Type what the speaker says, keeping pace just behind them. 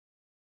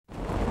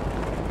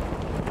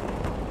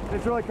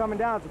It's really coming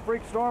down. It's a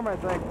freak storm, I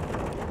think.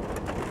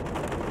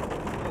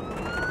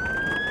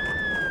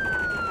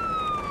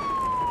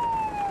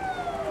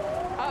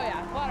 Oh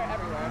yeah, water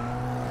everywhere.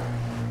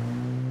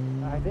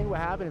 I think what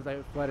happened is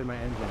I flooded my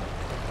engine.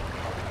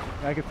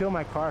 I could feel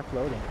my car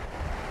floating.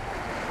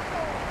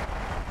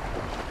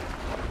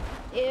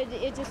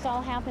 It just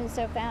all happened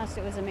so fast.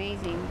 It was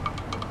amazing.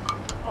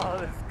 Oh,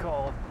 this is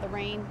cold. The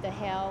rain, the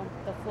hail,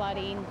 the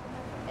flooding,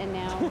 and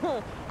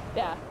now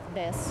Yeah.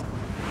 this.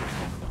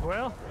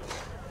 Well,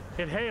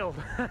 it hailed.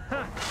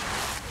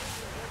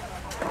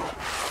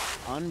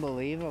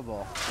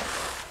 Unbelievable.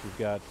 We've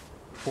got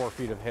 4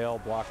 feet of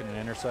hail blocking an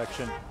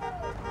intersection.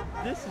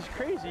 This is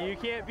crazy. You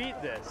can't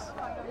beat this.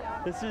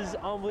 This is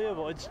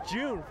unbelievable. It's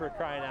June, for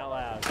crying out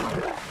loud.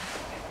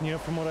 You know,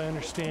 from what I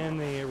understand,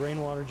 the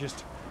rainwater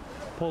just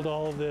pulled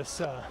all of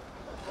this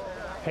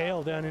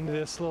hail down into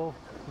this little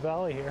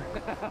valley here.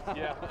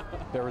 Yeah.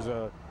 There was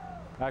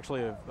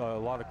actually a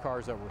lot of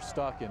cars that were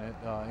stuck in it,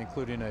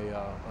 including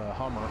a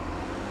Hummer.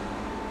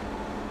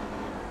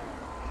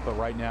 But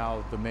right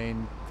now, the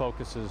main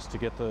focus is to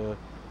get the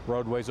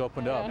roadways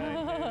opened up.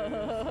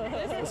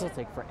 This will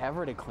take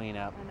forever to clean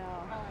up. I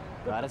know.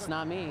 But it's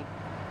not me.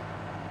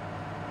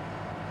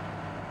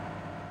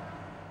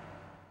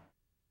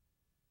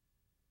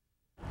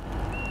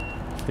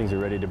 Things are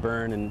ready to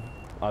burn, and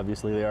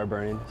obviously they are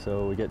burning,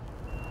 so we get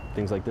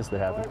things like this that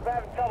happen.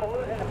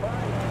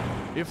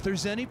 If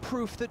there's any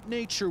proof that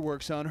nature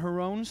works on her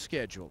own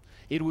schedule,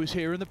 it was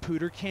here in the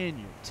Poudre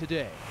Canyon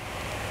today.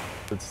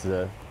 It's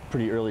a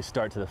pretty early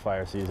start to the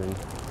fire season.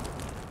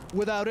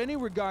 Without any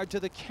regard to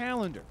the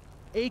calendar,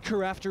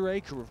 acre after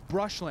acre of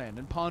brushland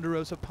and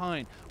ponderosa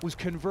pine was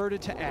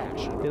converted to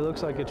ash. It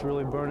looks like it's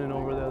really burning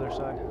over the other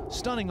side.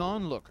 Stunning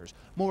onlookers,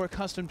 more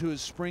accustomed to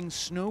his spring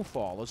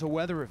snowfall as a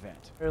weather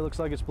event. It looks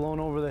like it's blowing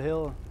over the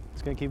hill.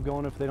 It's going to keep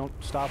going if they don't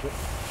stop it.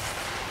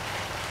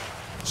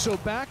 So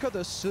back are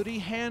the sooty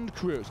hand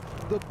crews,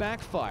 the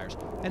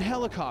backfires, and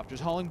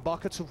helicopters hauling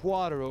buckets of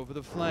water over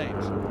the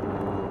flames.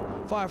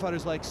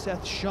 Firefighters like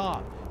Seth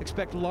Shaw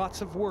expect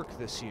lots of work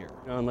this year.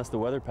 You know, unless the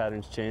weather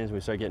patterns change and we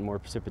start getting more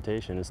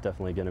precipitation, it's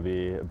definitely going to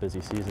be a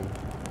busy season.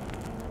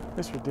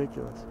 It's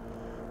ridiculous.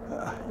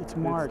 It's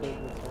March.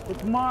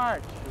 It's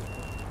March.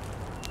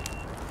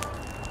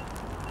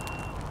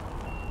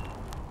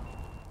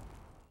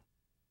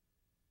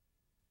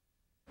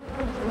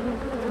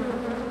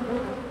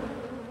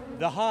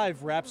 The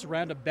hive wraps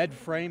around a bed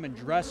frame and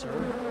dresser.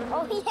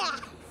 Oh,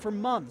 yeah. For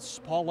months,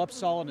 Paul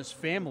Upsall and his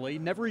family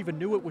never even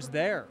knew it was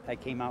there. I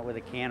came out with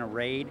a can of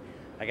Raid.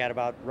 I got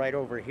about right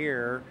over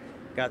here,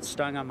 got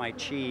stung on my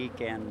cheek,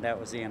 and that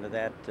was the end of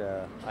that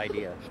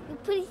idea.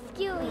 Pretty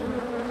scary.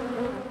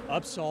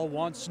 Upsall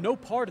wants no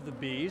part of the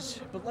bees,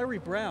 but Larry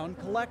Brown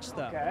collects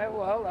them. Okay,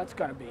 well, that's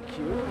gonna be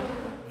cute.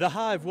 The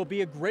hive will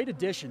be a great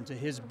addition to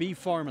his bee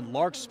farm in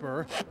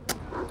Larkspur.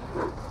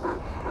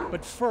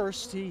 But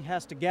first, he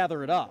has to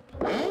gather it up.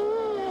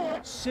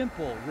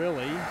 Simple,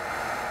 really.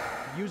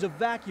 Use a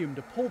vacuum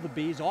to pull the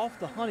bees off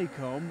the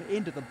honeycomb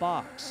into the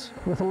box.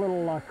 With a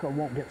little luck, I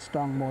won't get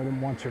stung more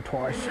than once or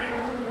twice.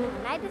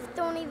 I just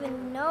don't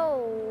even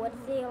know what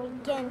they'll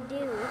again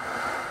do.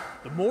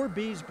 The more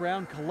bees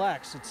Brown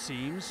collects, it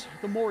seems,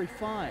 the more he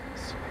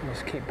finds.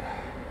 Just keep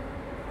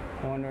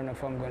wondering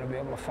if I'm going to be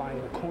able to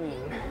find the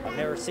queen. I've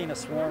never seen a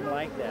swarm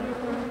like that.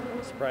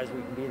 I'm surprised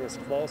we can be this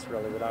close,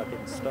 really, without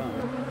getting stung.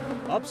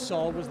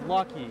 Upsall was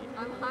lucky.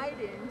 I'm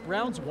hiding.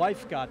 Brown's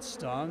wife got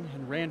stung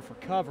and ran for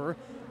cover.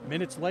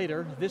 Minutes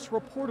later, this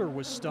reporter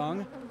was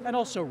stung and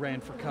also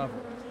ran for cover.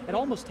 It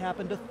almost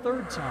happened a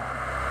third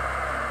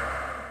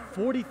time.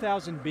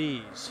 40,000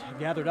 bees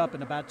gathered up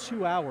in about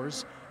 2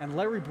 hours, and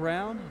Larry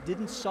Brown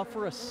didn't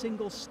suffer a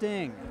single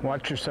sting.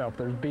 Watch yourself,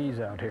 there's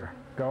bees out here.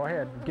 Go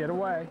ahead, get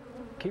away.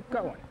 Keep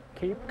going,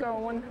 keep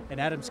going. In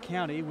Adams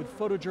County, with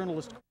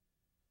photojournalist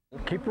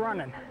Keep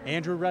running.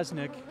 Andrew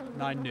Resnick,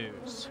 9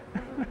 News.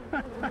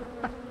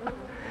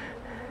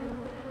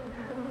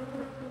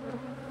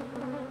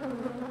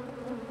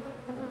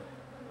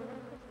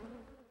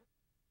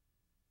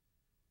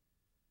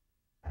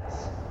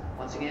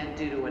 Once again,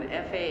 due to an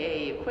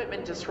FAA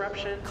equipment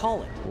disruption,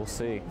 Call it. We'll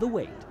see. The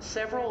wait.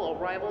 several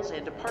arrivals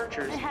and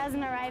departures It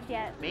hasn't arrived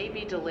yet. may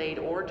be delayed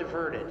or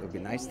diverted. It would be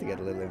nice to get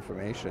a little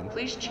information.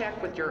 Please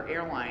check with your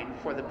airline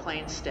for the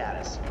plane's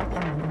status.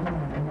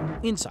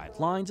 Inside,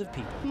 lines of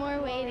people.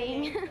 More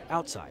waiting.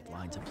 Outside,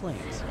 lines of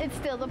planes. It's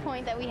still the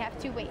point that we have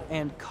to wait.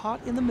 And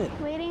caught in the middle,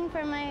 Waiting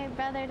for my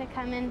brother to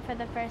come in for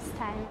the first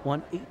time.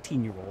 one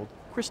 18-year-old,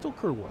 Crystal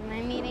Kerwood. And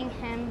I'm meeting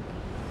him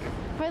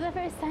for the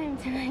first time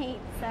tonight,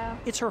 so.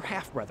 It's her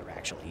half-brother,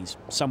 actually. He's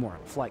somewhere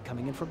on a flight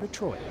coming in from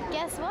Detroit.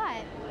 Guess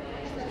what?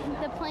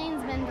 The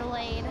plane's been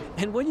delayed.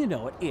 And when you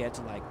know it, it,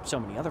 like so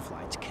many other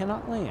flights,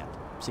 cannot land.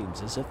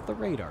 Seems as if the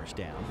radar's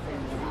down.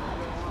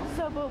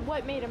 So, but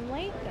what made him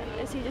late then?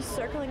 Is he just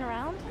circling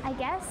around? I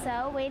guess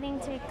so, waiting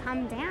to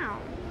come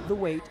down. The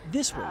wait,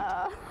 this wait,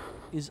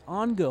 is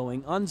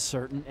ongoing,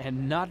 uncertain,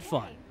 and not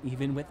fun,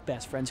 even with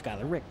best friend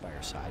Skylar Rick by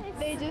her side.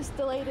 They just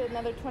delayed it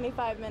another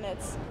 25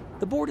 minutes.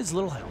 The board is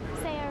little help.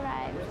 They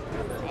arrived.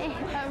 They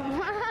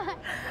arrived.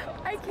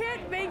 I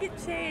can't make it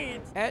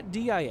change. At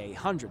DIA,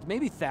 hundreds,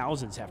 maybe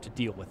thousands have to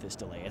deal with this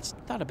delay. It's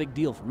not a big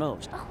deal for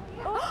most.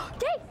 Oh,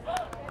 Dave!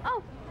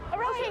 Oh,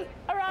 Arrived. okay.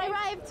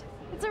 Arrived.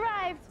 It's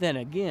arrived. Then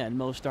again,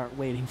 most aren't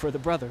waiting for the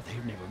brother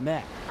they've never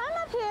met. I'm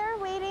up here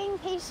waiting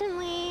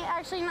patiently.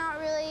 Actually, not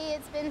really.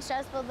 It's been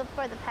stressful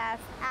for the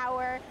past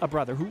hour. A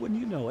brother who, when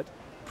you know it,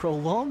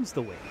 prolongs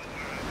the wait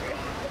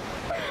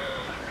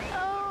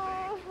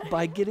Oh.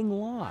 by getting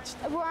lost.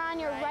 We're on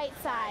your right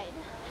side.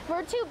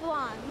 We're two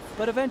blondes.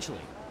 But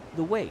eventually,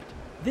 the wait,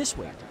 this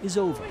wait, is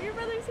over. Your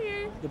brother's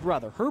here. The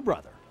brother, her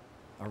brother,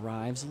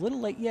 arrives a little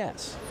late,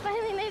 yes.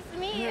 Finally, nice to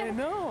meet you. I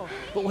know.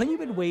 But when you've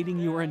been waiting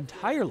your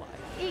entire life,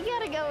 You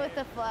gotta go with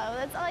the flow.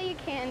 That's all you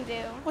can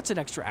do. what's an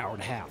extra hour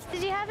and a half?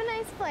 Did you have a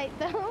nice flight,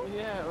 though?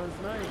 Yeah, it was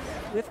nice.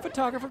 With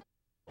photographer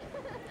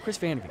Chris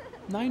Vanderveen,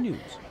 9 News.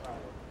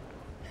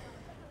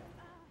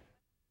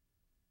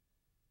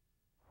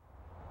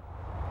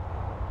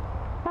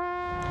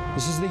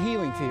 This is the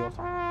healing field.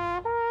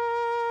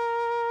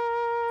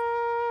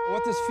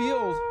 What this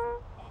field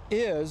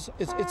is,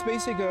 it's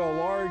basically a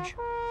large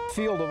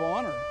field of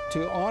honor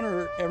to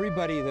honor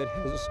everybody that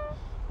has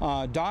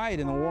died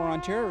in the war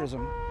on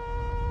terrorism.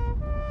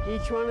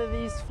 Each one of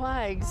these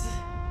flags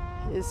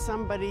is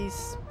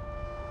somebody's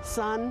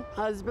son,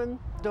 husband,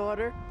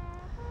 daughter.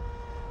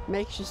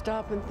 Makes you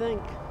stop and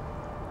think.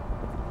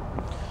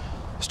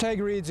 This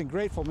tag reads, in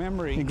grateful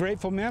memory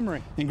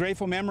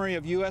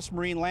of U.S.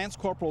 Marine Lance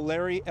Corporal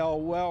Larry L.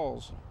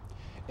 Wells,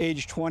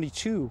 age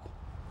 22.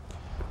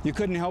 You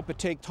couldn't help but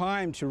take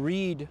time to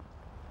read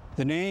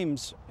the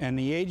names and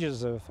the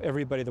ages of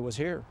everybody that was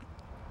here.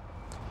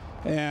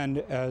 And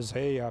as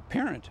a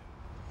parent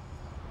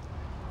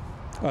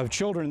of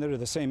children that are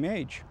the same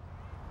age,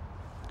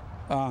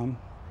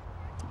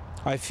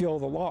 I feel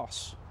the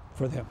loss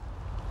for them.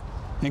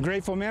 In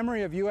grateful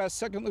memory of U.S.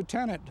 Second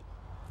Lieutenant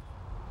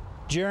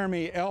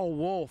Jeremy L.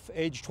 Wolf,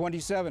 age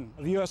 27,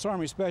 of U.S.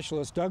 Army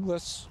Specialist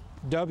Douglas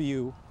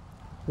W.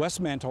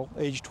 Westmantle,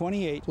 age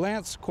 28,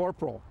 Lance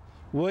Corporal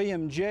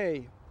William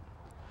J.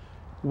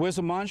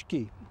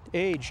 Wizamonski,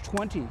 age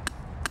 20.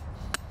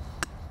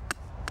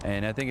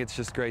 And I think it's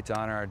just great to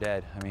honor our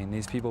dead. I mean,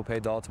 these people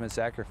paid the ultimate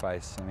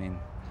sacrifice. I mean,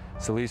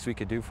 it's the least we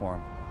could do for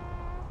them.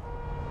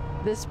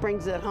 This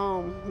brings it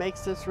home,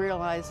 makes us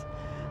realize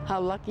how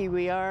lucky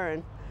we are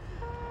and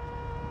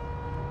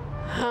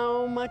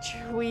how much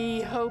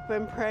we hope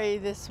and pray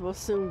this will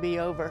soon be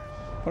over.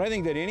 But I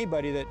think that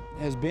anybody that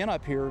has been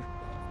up here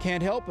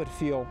can't help but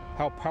feel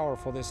how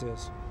powerful this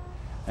is.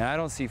 And I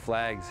don't see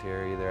flags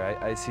here either.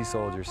 I see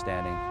soldiers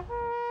standing.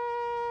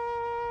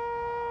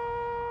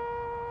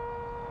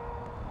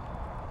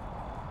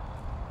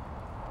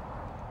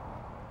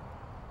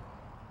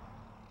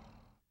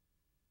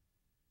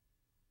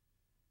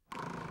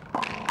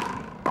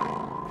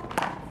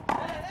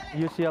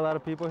 You see a lot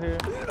of people here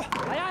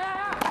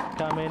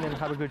come in and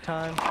have a good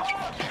time.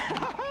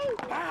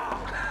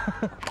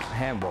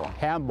 Handball.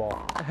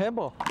 Handball.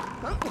 Handball.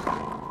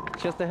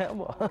 Just a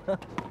handball.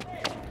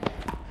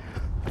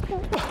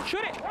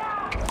 Shoot it!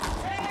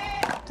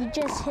 You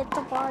just hit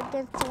the ball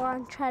against the wall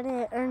and try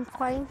to earn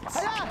points.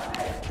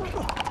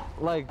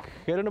 Like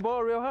hitting the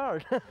ball real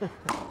hard.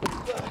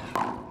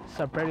 It's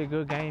a pretty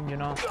good game, you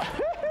know.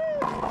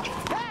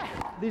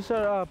 These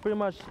are pretty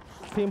much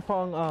ping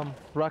pong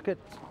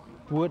rackets,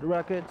 wood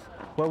rackets.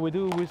 What we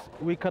do is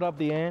we cut up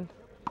the end,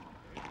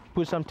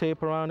 put some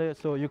tape around it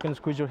so you can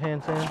squeeze your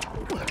hands in.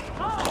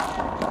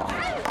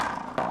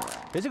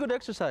 It's a good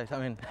exercise. I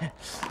mean,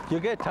 you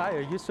get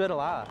tired, you sweat a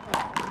lot.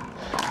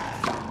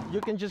 You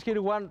can just hit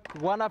it one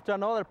after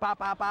another, pop,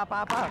 pop, pop,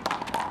 pop,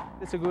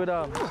 pop. It's a good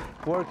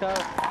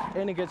workout,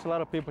 and it gets a lot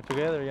of people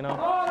together, you know.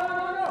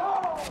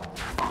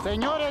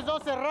 Señores,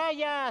 12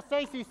 rayas,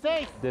 6 y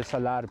 6. There's a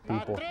lot of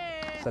people.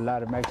 There's a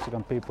lot of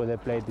Mexican people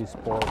that play this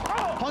sport.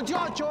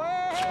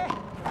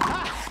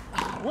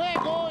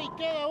 Juego y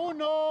queda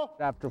uno.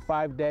 After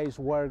 5 days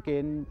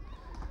working,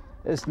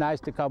 it's nice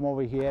to come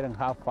over here and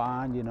have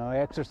fun, you know,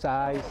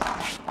 exercise.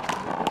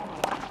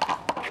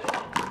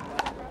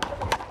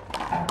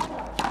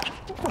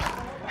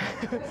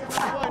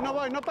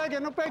 No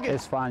pegue.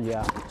 It's fun,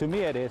 yeah. To me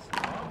it is.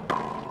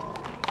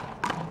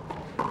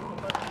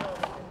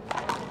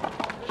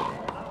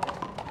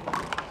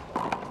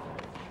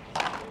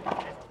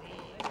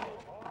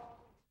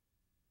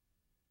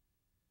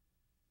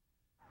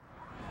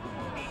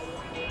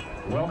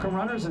 Welcome,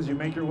 runners, as you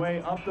make your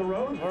way up the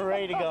road. We're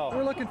ready to go.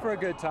 We're looking for a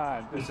good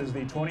time. This is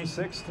the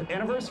 26th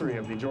anniversary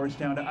of the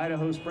Georgetown to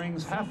Idaho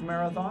Springs Half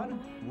Marathon.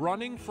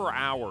 Running for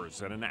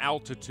hours at an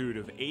altitude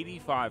of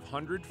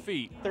 8,500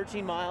 feet.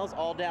 13 miles,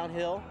 all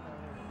downhill.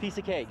 Piece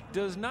of cake.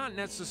 Does not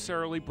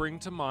necessarily bring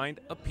to mind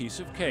a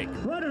piece of cake.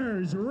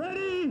 Runners,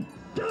 ready,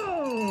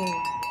 go!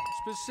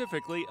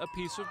 Specifically, a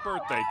piece of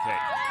birthday cake,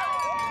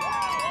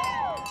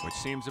 which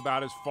seems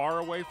about as far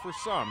away for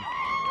some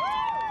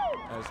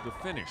as the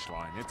finish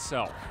line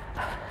itself.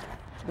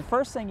 The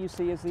first thing you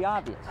see is the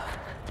obvious.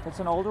 It's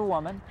an older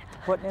woman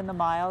putting in the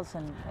miles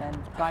and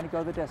trying to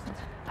go the distance.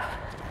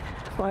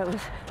 Well, I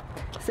was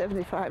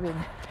 75 in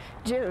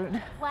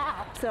June.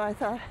 Wow. So I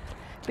thought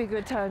be a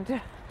good time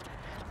to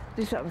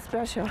do something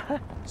special.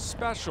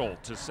 Special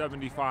to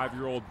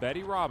 75-year-old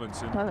Betty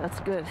Robinson. Oh, that's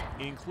good.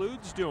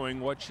 Includes doing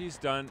what she's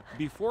done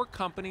before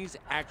companies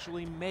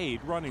actually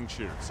made running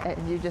shoes.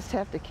 And you just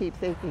have to keep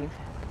thinking.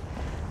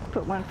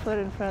 Put one foot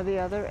in front of the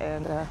other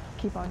and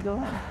keep on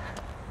going.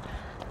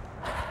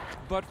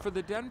 But for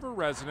the Denver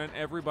resident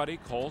everybody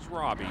calls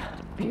Robbie,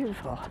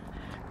 Beautiful.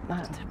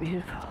 That's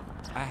beautiful.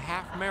 a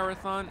half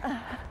marathon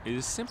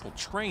is simple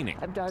training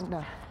I've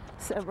done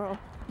several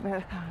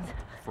marathons.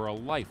 for a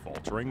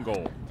life-altering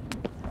goal.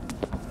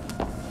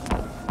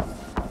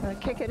 I'm gonna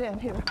kick it in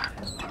here.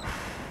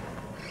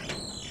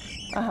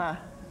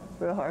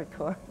 Real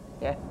hardcore.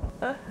 Yeah.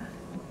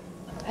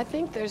 I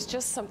think there's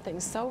just something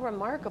so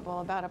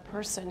remarkable about a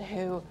person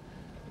who,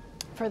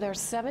 for their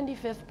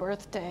 75th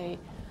birthday,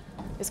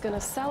 is going to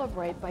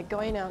celebrate by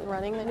going out and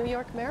running the New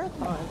York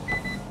Marathon.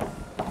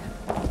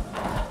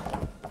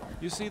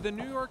 You see, the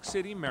New York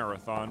City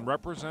Marathon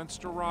represents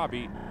to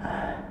Robbie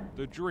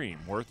the dream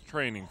worth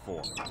training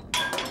for.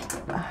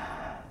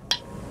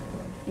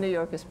 New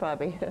York is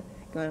probably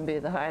going to be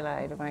the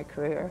highlight of my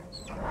career.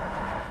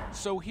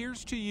 So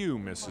here's to you,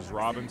 Mrs.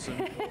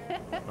 Robinson.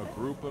 A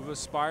group of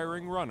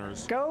aspiring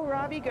runners Go,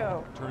 Robbie,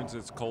 go. turns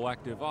its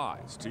collective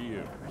eyes to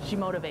you. She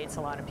motivates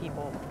a lot of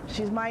people.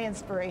 She's my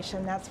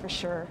inspiration, that's for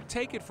sure.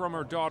 Take it from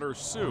her daughter,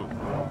 Sue,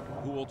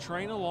 who will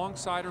train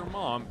alongside her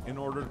mom in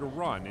order to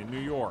run in New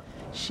York.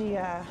 She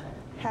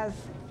has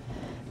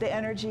the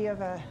energy of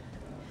a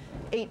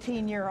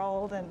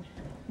 18-year-old and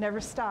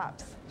never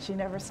stops. She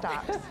never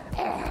stops.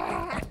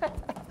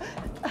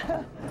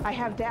 I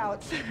have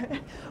doubts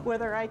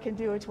whether I can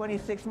do a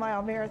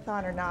 26-mile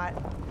marathon or not,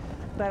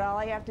 but all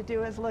I have to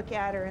do is look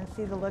at her and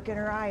see the look in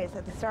her eyes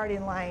at the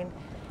starting line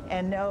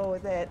and know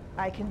that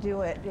I can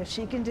do it. If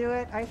she can do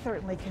it, I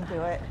certainly can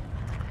do it.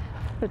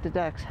 Look at the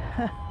ducks.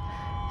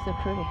 So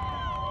pretty.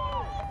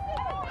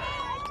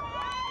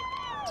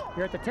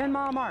 You're at the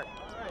 10-mile mark.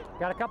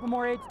 Got a couple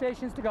more aid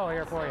stations to go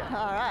here for you.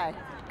 All right.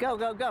 Go,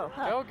 go, go.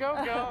 Go,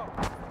 go, go.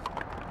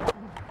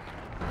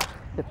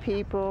 The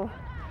people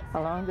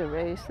along the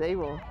race, they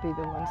will be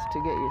the ones to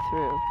get you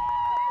through.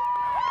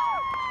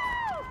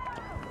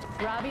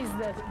 Robbie's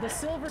the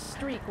silver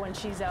streak when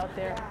she's out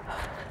there.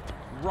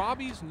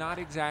 Robbie's not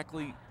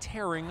exactly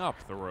tearing up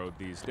the road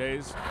these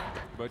days,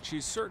 but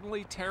she's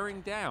certainly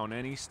tearing down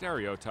any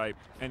stereotype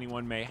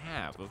anyone may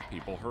have of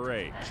people her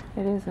age.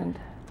 It isn't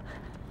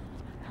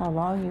how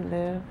long you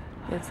live,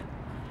 it's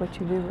what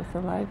you do with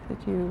the life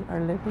that you are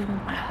living.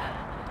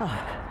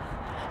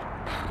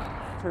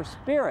 Her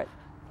spirit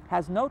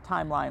has no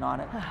timeline on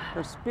it.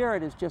 Her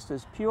spirit is just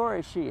as pure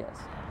as she is.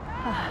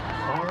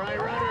 All right,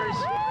 runners,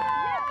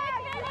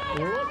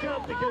 look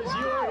up because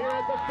you are here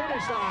at the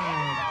finish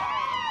line.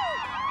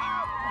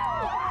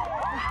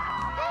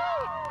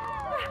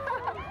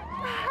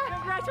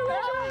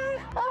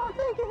 Congratulations! Oh,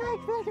 thank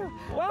you.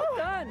 Well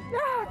done.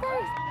 Oh,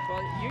 thanks.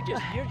 Well,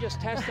 you're just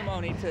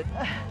testimony to,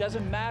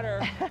 doesn't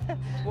matter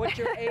what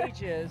your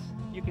age is,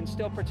 you can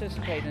still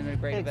participate in a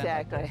great event.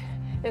 Exactly.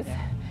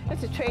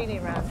 It's a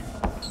training run.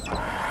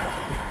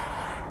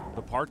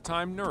 The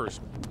part-time nurse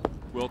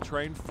will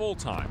train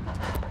full-time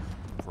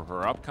for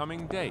her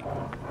upcoming date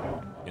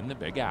in the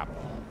Big Apple.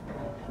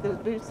 Those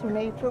boots are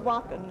made for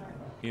walking.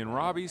 In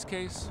Robbie's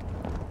case,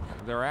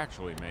 they're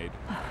actually made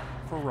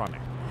for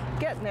running.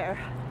 Getting there,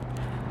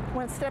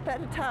 one step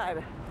at a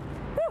time.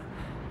 Whew.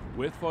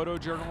 With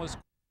photojournalist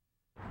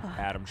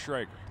Adam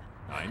Schrager,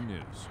 9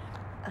 News.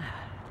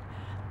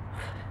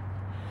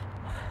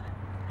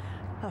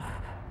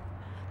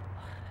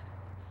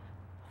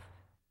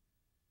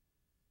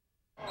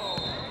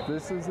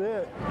 This is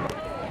it.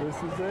 This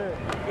is it.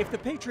 If the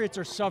Patriots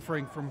are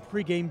suffering from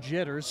pregame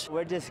jitters,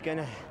 we're just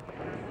gonna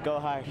go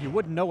hard. You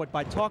wouldn't know it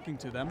by talking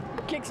to them.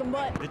 Kick some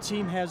butt. The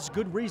team has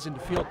good reason to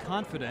feel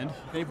confident.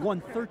 They've won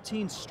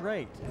 13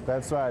 straight.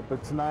 That's right,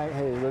 but tonight,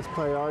 hey, let's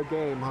play our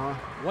game, huh?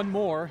 One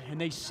more,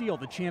 and they seal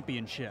the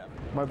championship.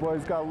 My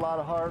boy's got a lot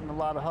of heart and a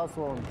lot of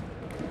hustle, and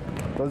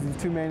those are the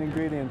two main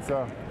ingredients.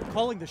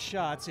 Calling the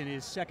shots in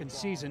his second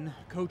season,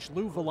 Coach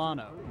Lou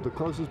Villano. The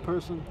closest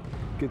person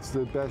gets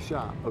the best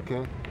shot,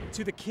 okay?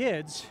 To the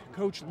kids,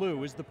 Coach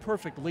Lou is the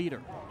perfect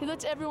leader. He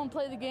lets everyone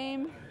play the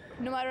game,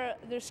 no matter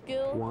their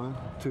skill. 1,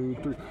 2,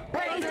 3.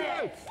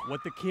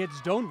 What the kids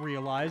don't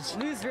realize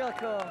Lou's real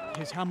cool.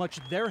 is how much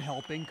they're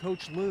helping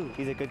Coach Lou.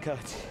 He's a good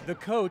coach. The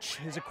coach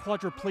is a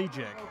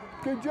quadriplegic.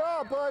 Good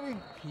job, buddy.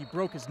 He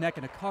broke his neck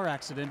in a car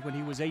accident when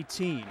he was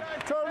 18.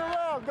 Turn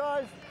around,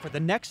 guys. For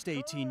the next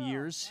 18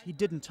 years, he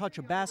didn't touch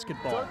a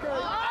basketball. It's okay.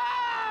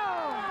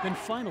 Then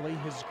finally,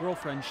 his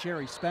girlfriend,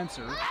 Sherry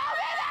Spencer,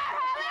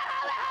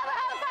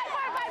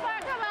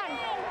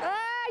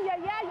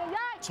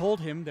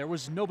 told him there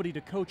was nobody to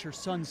coach her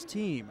son's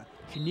team.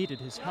 She needed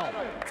his help.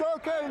 It's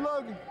okay,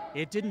 Logan.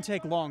 It didn't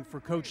take long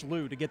for Coach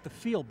Lou to get the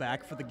feel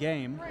back for the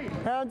game.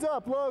 Hands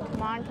up, Logan.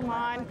 Come on, come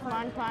on, come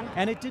on, come on.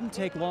 And it didn't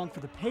take long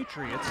for the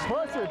Patriots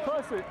push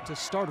it, to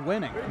start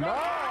winning.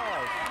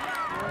 Nice!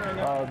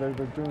 Oh, they're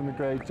doing a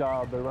great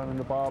job. They're running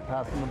the ball,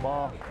 passing the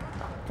ball,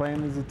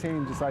 playing as a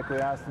team just like we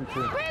asked them to.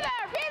 Be there,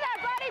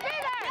 buddy, be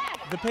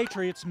there! The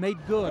Patriots made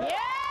good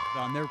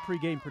on their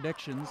pregame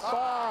predictions.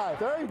 5,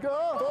 there you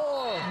go.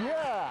 4,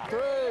 yeah. 3,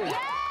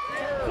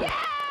 2,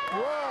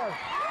 1.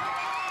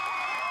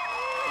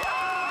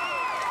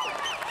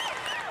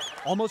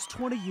 Almost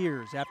 20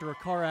 years after a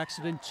car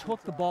accident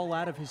took the ball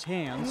out of his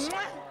hands,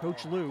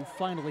 Coach Lou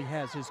finally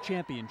has his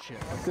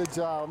championship. Good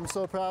job. I'm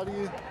so proud of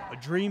you. A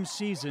dream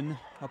season,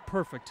 a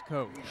perfect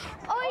coach.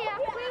 Oh yeah,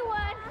 we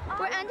won.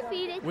 We're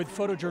undefeated. With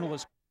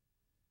photojournalist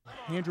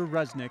Andrew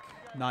Resnick,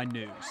 9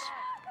 News.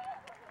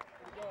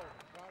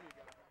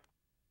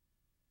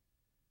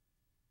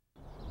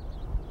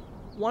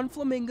 One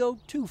flamingo,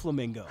 2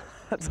 flamingo.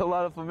 That's a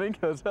lot of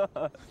flamingos,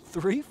 huh?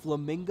 3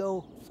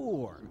 flamingo,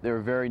 4. They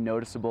were very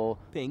noticeable.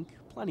 Pink,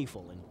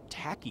 plentiful, and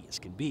tacky as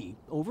can be.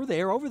 Over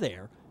there,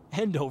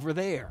 and over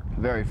there.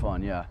 Very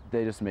fun, yeah.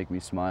 They just make me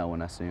smile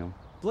when I see them.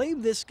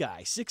 Blame this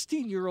guy,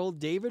 16-year-old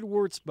David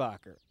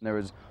Wurzbacher. There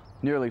was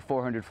nearly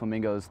 400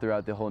 flamingos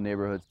throughout the whole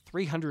neighborhood.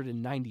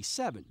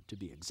 397, to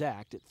be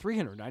exact, at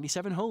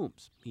 397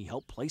 homes. He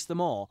helped place them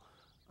all.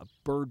 A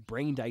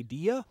bird-brained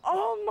idea?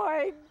 Oh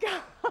my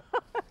God!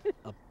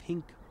 A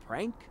pink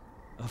prank?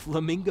 A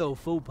flamingo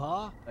faux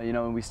pas? You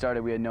know, when we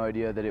started, we had no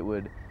idea that it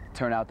would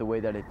turn out the way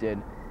that it did.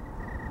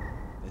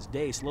 As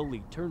day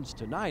slowly turns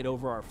to night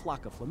over our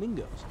flock of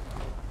flamingos,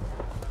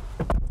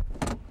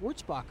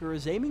 Wurzbacher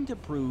is aiming to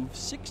prove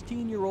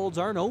 16-year-olds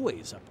aren't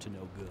always up to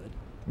no good.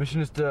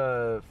 Mission is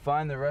to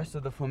find the rest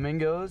of the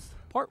flamingos.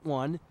 Part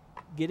 1,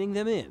 getting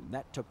them in.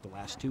 That took the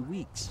last 2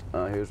 weeks.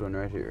 Here's one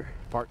right here.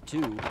 Part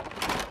 2,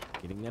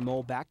 getting them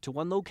all back to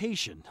one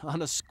location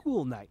on a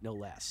school night, no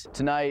less.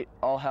 Tonight,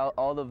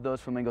 all of those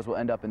flamingos will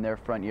end up in their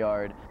front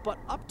yard. But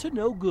up to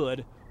no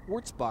good,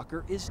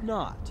 Wurzbacher is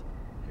not.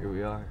 Here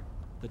we are.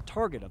 The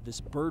target of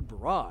this bird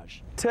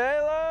barrage.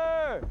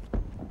 Taylor!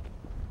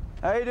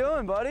 How you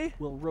doing, buddy?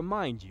 Will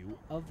remind you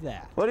of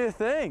that. What do you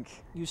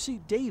think? You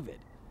see, David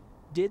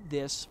did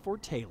this for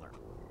Taylor.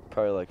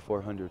 Probably like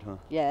 400, huh?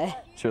 Yeah.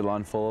 Is your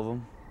lawn full of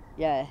them?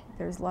 Yeah.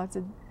 There's lots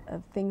of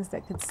things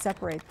that could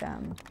separate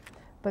them.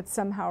 But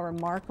somehow,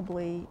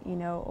 remarkably, you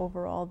know,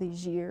 over all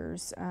these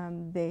years,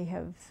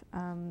 they've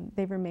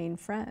remained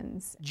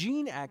friends.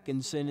 Jean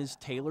Atkinson is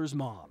Taylor's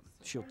mom.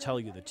 She'll tell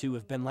you the two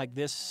have been like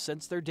this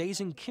since their days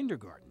in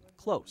kindergarten.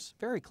 Close,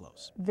 very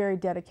close. Very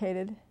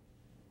dedicated,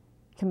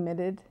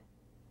 committed.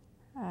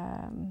 I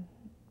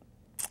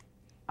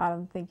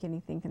don't think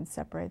anything can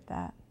separate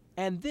that.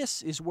 And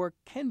this is where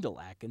Kendall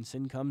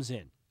Atkinson comes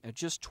in. At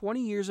just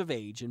 20 years of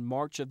age, in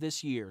March of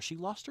this year, she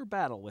lost her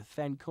battle with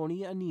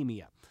Fanconi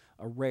anemia,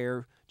 a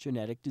rare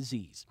genetic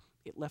disease.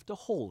 It left a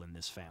hole in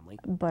this family.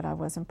 But I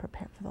wasn't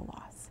prepared for the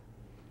loss.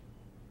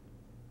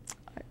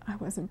 I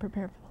wasn't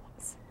prepared for the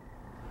loss.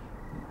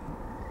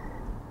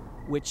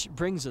 Which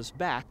brings us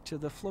back to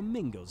the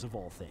flamingos of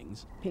all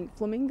things. Pink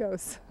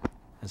flamingos.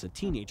 As a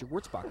teenager,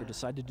 Wurzbacher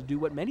decided to do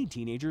what many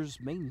teenagers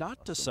may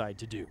not decide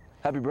to do.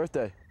 Happy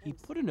birthday. He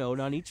put a note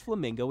on each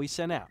flamingo he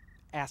sent out,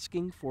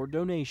 asking for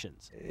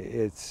donations.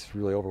 It's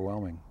really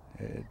overwhelming,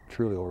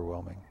 truly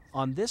overwhelming.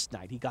 On this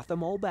night, he got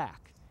them all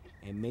back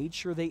and made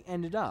sure they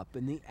ended up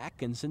in the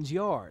Atkinsons'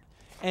 yard.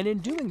 And in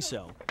doing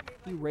so,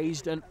 he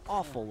raised an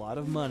awful lot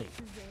of money.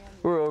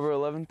 We're over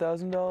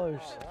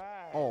 $11,000.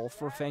 All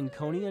for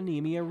Fanconi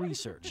anemia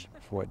research.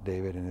 What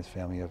David and his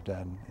family have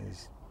done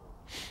is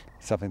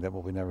something that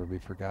will never be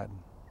forgotten.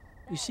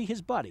 You see,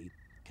 his buddy,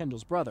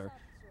 Kendall's brother,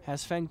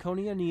 has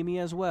Fanconi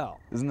anemia as well.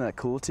 Isn't that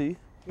cool, T?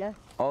 Yeah.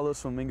 All those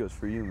flamingos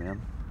for you,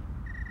 man.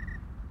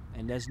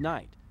 And as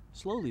night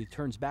slowly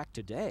turns back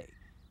to day,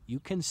 you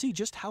can see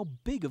just how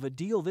big of a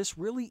deal this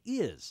really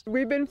is.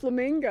 We've been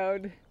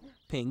flamingoed.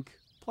 Pink,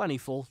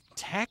 plentiful,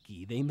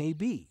 tacky they may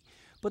be,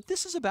 but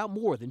this is about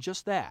more than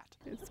just that.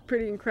 It's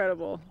pretty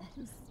incredible.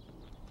 It's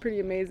a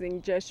pretty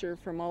amazing gesture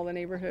from all the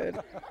neighborhood.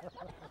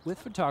 With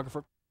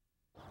photographer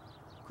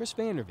Chris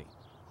Vanderveen,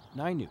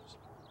 9 News.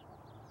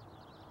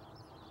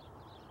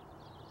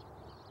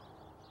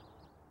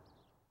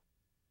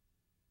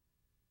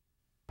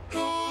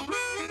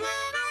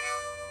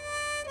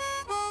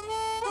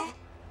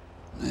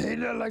 Ain't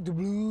nothing like the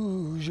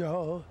blues,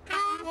 y'all.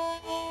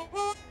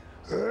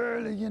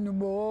 Early in the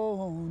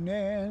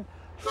morning.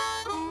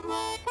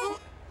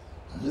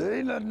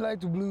 Ain't nothing like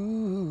the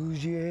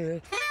blues, yeah.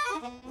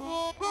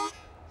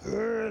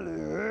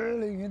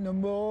 Early in the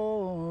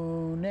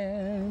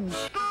morning.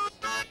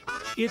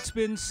 It's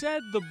been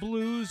said the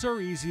blues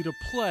are easy to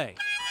play,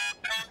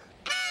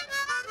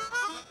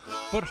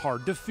 but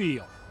hard to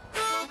feel.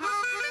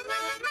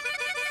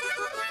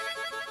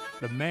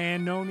 The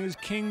man known as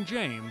King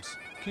James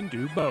can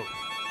do both.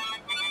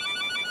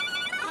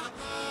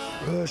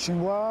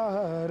 Rushing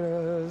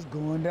waters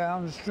going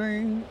down the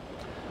stream.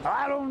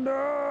 I don't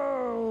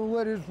know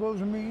what it's supposed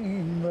to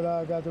mean, but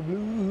I got the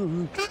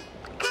blues.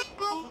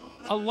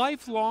 A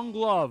lifelong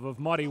love of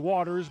muddy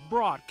waters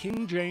brought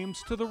King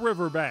James to the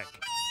riverbank.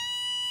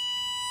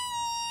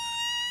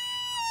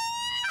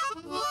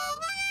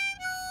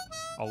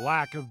 A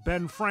lack of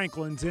Ben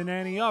Franklin's in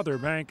any other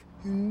bank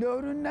You know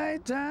the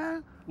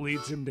nighttime.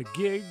 leads him to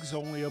gigs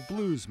only a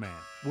blues man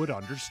would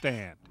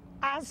understand.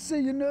 I see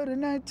you know the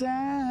night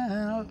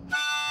time.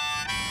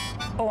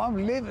 Oh,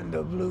 I'm living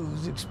the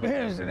blues.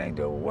 Experiencing ain't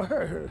the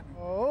word.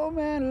 Oh,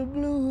 man, the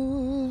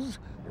blues.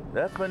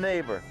 That's my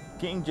neighbor,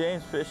 King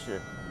James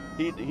Fisher.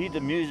 He's the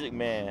music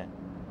man.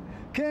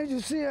 Can't you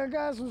see I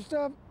got some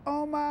stuff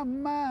on my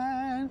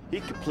mind?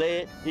 He can play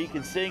it, he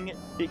can sing it,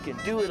 he can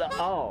do it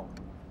all.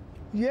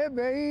 Yeah,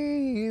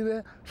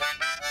 baby.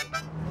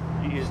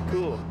 He is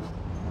cool.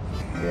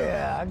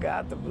 Yeah, I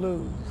got the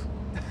blues.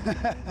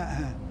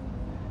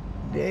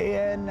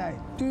 Day and night.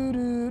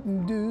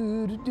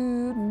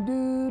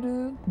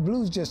 Do-do-do-do-do-do-do.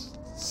 Blues just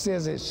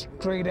says it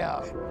straight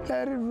out.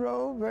 Let it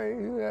roll,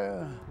 baby.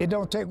 It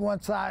don't take one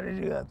side or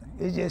the other.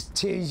 It just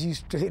tells you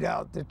straight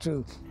out the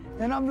truth.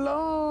 And I'm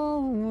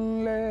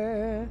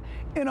lonely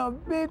in a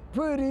big,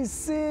 pretty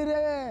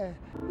city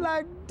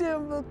like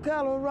Denver,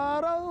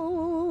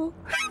 Colorado.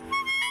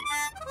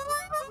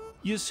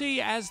 You see,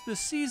 as the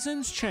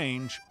seasons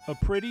change, a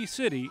pretty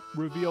city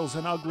reveals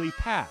an ugly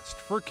past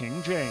for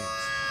King James.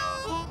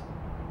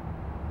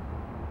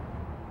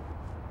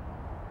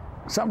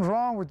 Something's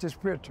wrong with this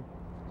picture.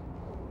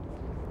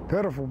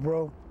 Pitiful,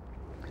 bro.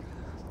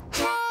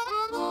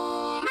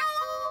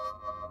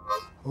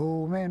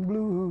 Old man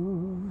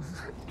blues.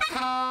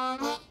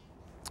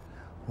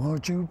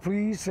 Won't you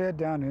please sit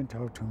down and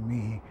talk to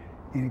me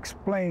and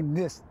explain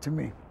this to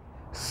me?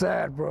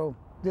 Sad, bro.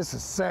 This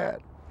is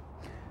sad.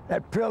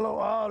 That pillow,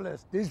 all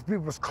this, these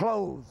people's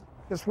clothes.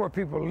 This is where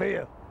people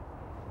live.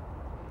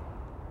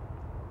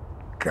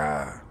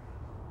 God.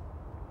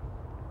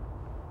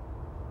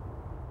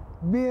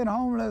 Being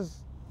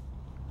homeless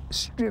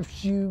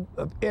strips you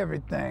of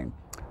everything.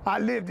 I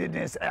lived in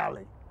this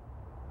alley.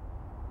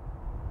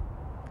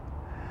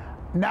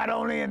 Not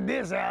only in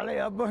this alley,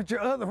 a bunch of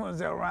other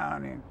ones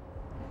around here.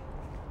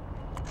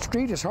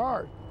 Street is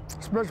hard,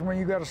 especially when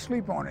you gotta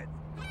sleep on it.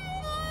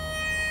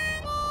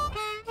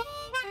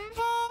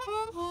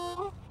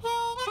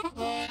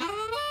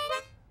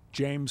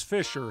 James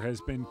Fisher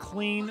has been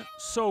clean,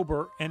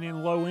 sober, and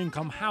in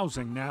low-income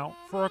housing now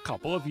for a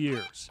couple of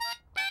years.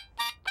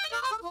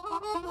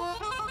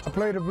 I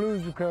play the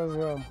blues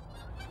because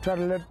try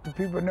to let the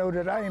people know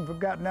that I ain't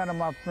forgot none of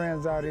my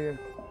friends out here.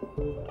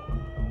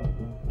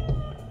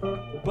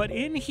 But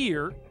in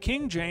here,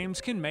 King James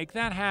can make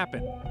that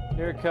happen.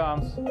 Here it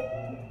comes.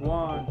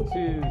 1,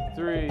 2,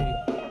 3.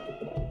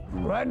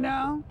 Right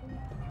now,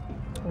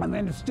 I'm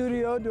in the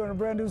studio doing a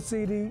brand new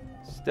CD.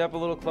 Step a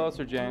little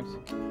closer, James.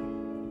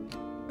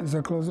 Is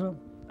that close enough?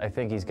 I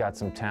think he's got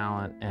some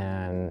talent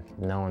and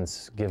no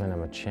one's given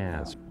him a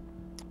chance.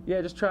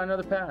 Yeah, just try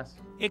another pass.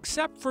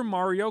 Except for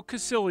Mario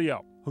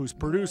Casilio, who's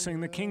producing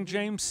the King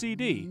James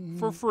CD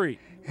for free.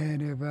 And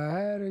if I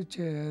had a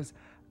chance,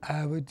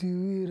 I would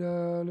do it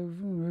all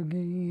over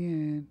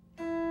again.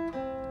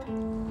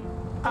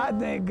 I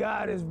think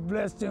God has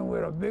blessed him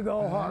with a big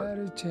old heart. I had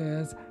a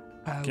chance.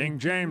 King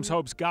James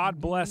hopes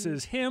God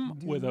blesses him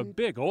with a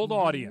big old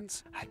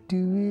audience. I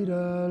do it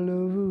all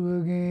over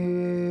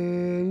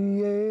again,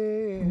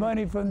 yeah.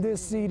 Money from this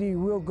CD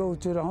will go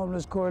to the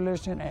Homeless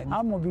Coalition, and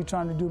I'm gonna be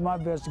trying to do my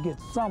best to get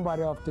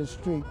somebody off this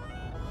street.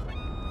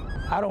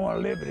 I don't wanna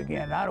live it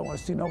again. I don't wanna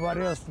see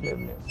nobody else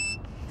living it.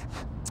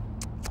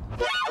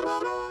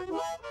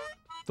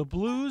 The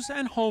blues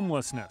and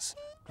homelessness.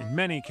 In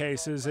many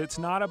cases, it's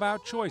not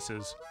about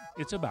choices,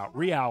 it's about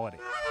reality.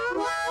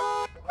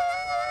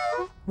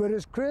 But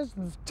it's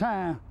Christmas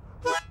time.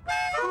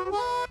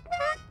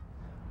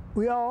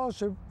 We all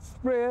should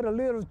spread a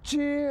little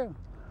cheer.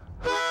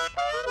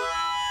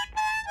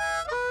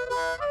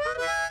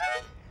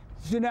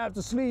 Shouldn't have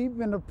to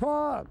sleep in the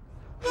park.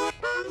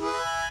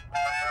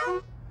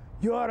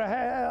 You ought to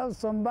have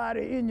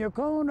somebody in your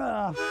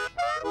corner.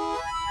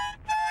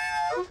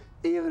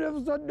 Even if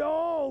it's a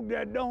dog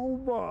that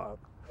don't bark.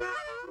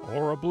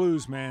 Or a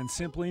blues man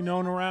simply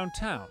known around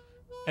town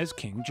as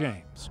King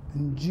James.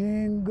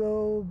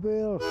 Jingle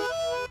bell,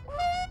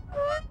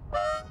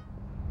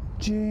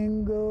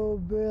 jingle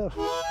bell,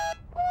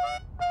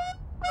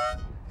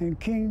 and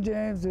King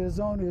James is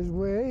on his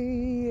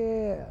way,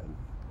 yeah.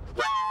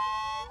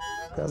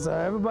 Because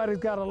everybody's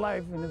got a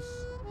life, and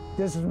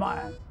this is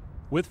mine.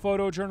 With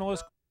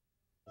photojournalist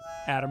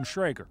Adam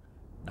Schrager,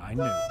 9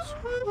 News.